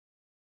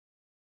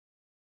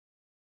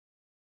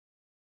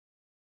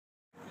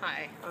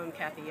Hi, I'm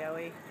Kathy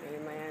Yohe,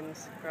 Mainland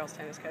girls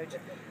tennis coach.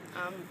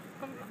 I'm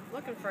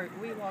looking for,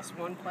 we lost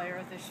one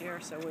player this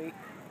year, so we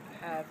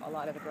have a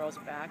lot of the girls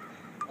back.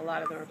 A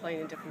lot of them are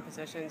playing in different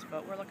positions,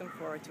 but we're looking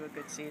forward to a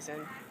good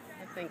season.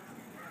 I think,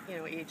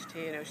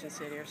 EHT and Ocean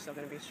City are still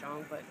going to be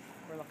strong, but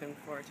we're looking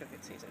forward to a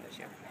good season this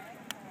year.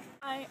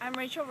 Hi, I'm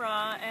Rachel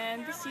Raw,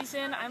 and this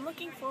season I'm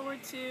looking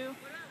forward to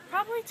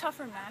probably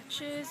tougher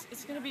matches.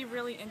 It's going to be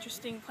really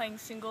interesting playing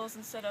singles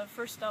instead of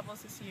first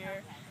doubles this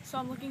year, so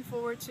I'm looking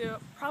forward to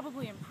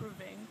probably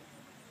improving.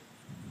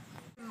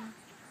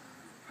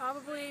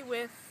 Probably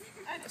with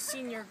a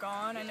senior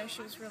gone, I know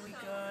she was really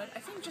good. I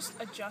think just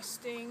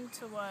adjusting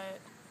to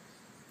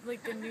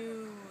like the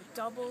new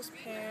doubles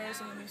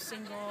pairs and the new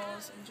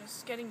singles and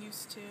just getting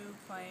used to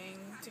playing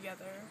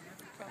together.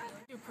 Probably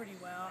do pretty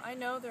well. I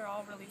know they're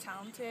all really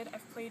talented.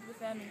 I've played with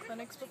them in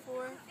clinics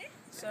before,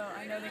 so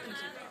I know they can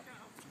keep up.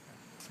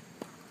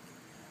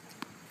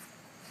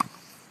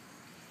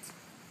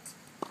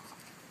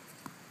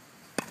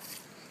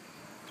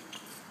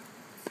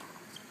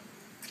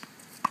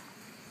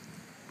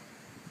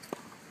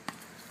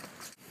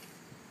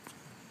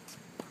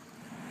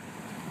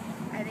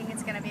 I think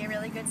it's going to be a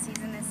really good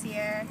season this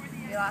year.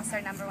 We lost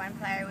our number one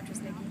player, which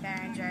was Nikki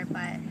Farringer,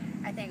 but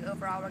I think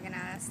overall we're going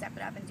to step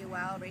it up and do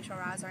well. Rachel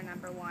Raw is our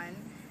number one,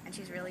 and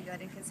she's really good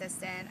and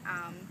consistent.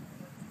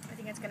 I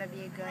think it's going to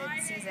be a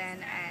good season,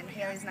 and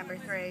Haley's number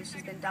three.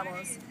 She's been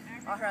doubles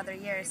all her other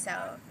years, so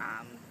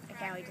I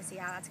can't wait to see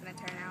how that's going to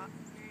turn out.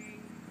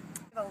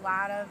 We have a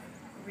lot of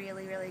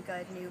really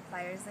good new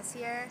players this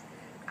year,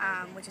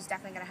 which is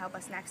definitely going to help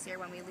us next year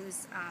when we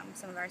lose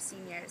some of our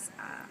seniors.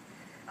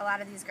 A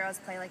lot of these girls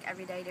play like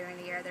every day during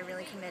the year. They're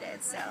really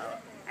committed, so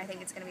I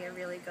think it's going to be a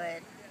really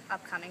good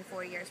upcoming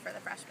 4 years for the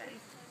freshmen.